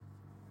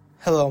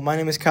Hello, my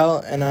name is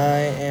Kyle, and I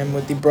am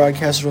with the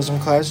Broadcasterism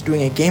class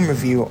doing a game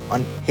review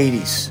on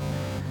Hades.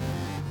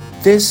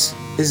 This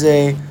is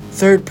a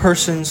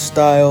third-person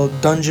style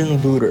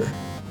dungeon looter.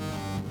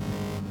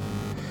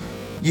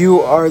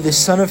 You are the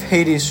son of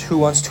Hades who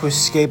wants to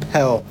escape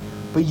hell,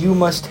 but you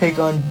must take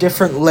on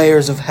different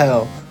layers of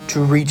hell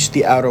to reach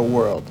the outer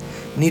world.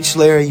 In each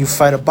layer, you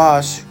fight a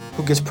boss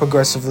who gets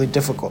progressively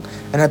difficult,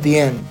 and at the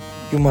end,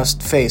 you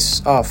must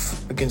face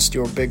off against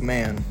your big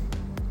man.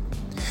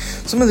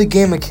 Some of the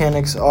game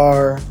mechanics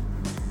are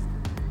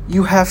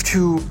you have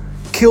to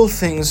kill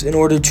things in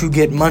order to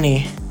get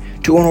money,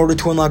 in order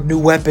to unlock new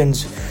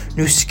weapons,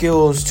 new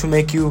skills, to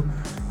make you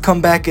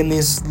come back in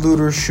these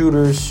looter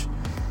shooters,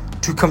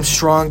 to come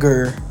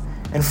stronger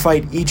and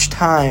fight each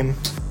time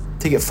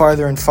to get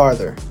farther and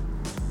farther.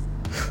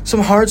 Some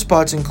hard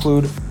spots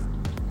include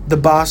the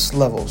boss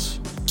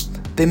levels.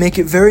 They make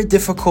it very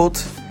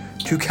difficult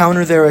to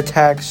counter their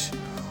attacks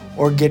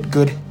or get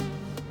good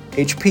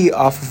HP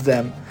off of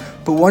them.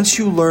 But once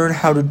you learn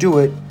how to do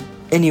it,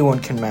 anyone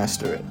can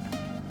master it.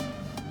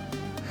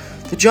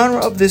 The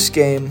genre of this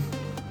game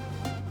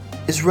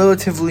is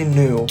relatively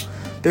new.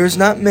 There's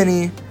not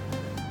many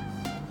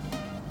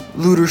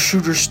looter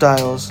shooter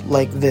styles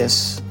like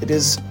this. It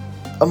is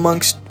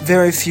amongst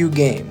very few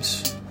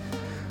games.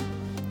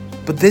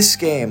 But this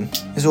game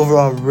is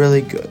overall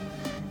really good.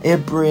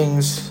 It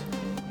brings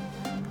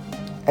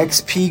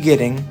XP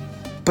getting,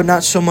 but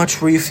not so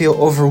much where you feel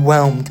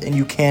overwhelmed and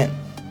you can't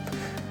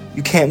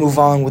move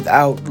on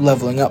without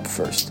leveling up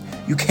first.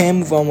 You can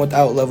move on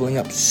without leveling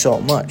up so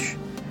much.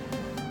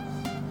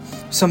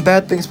 Some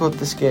bad things about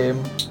this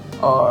game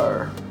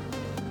are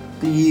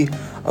the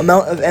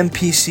amount of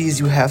NPCs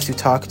you have to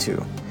talk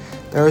to.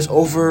 There is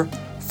over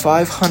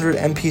 500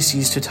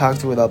 NPCs to talk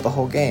to without the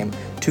whole game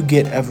to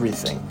get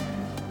everything.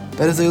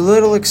 That is a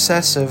little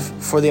excessive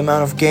for the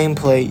amount of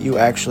gameplay you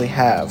actually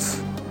have.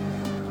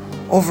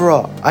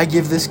 Overall, I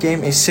give this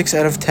game a 6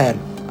 out of 10.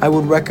 I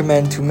would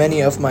recommend to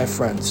many of my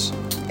friends,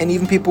 and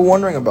even people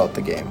wondering about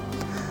the game.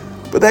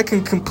 But that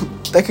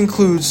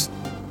concludes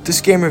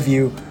this game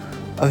review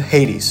of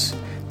Hades.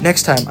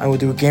 Next time, I will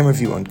do a game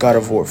review on God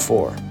of War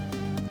 4.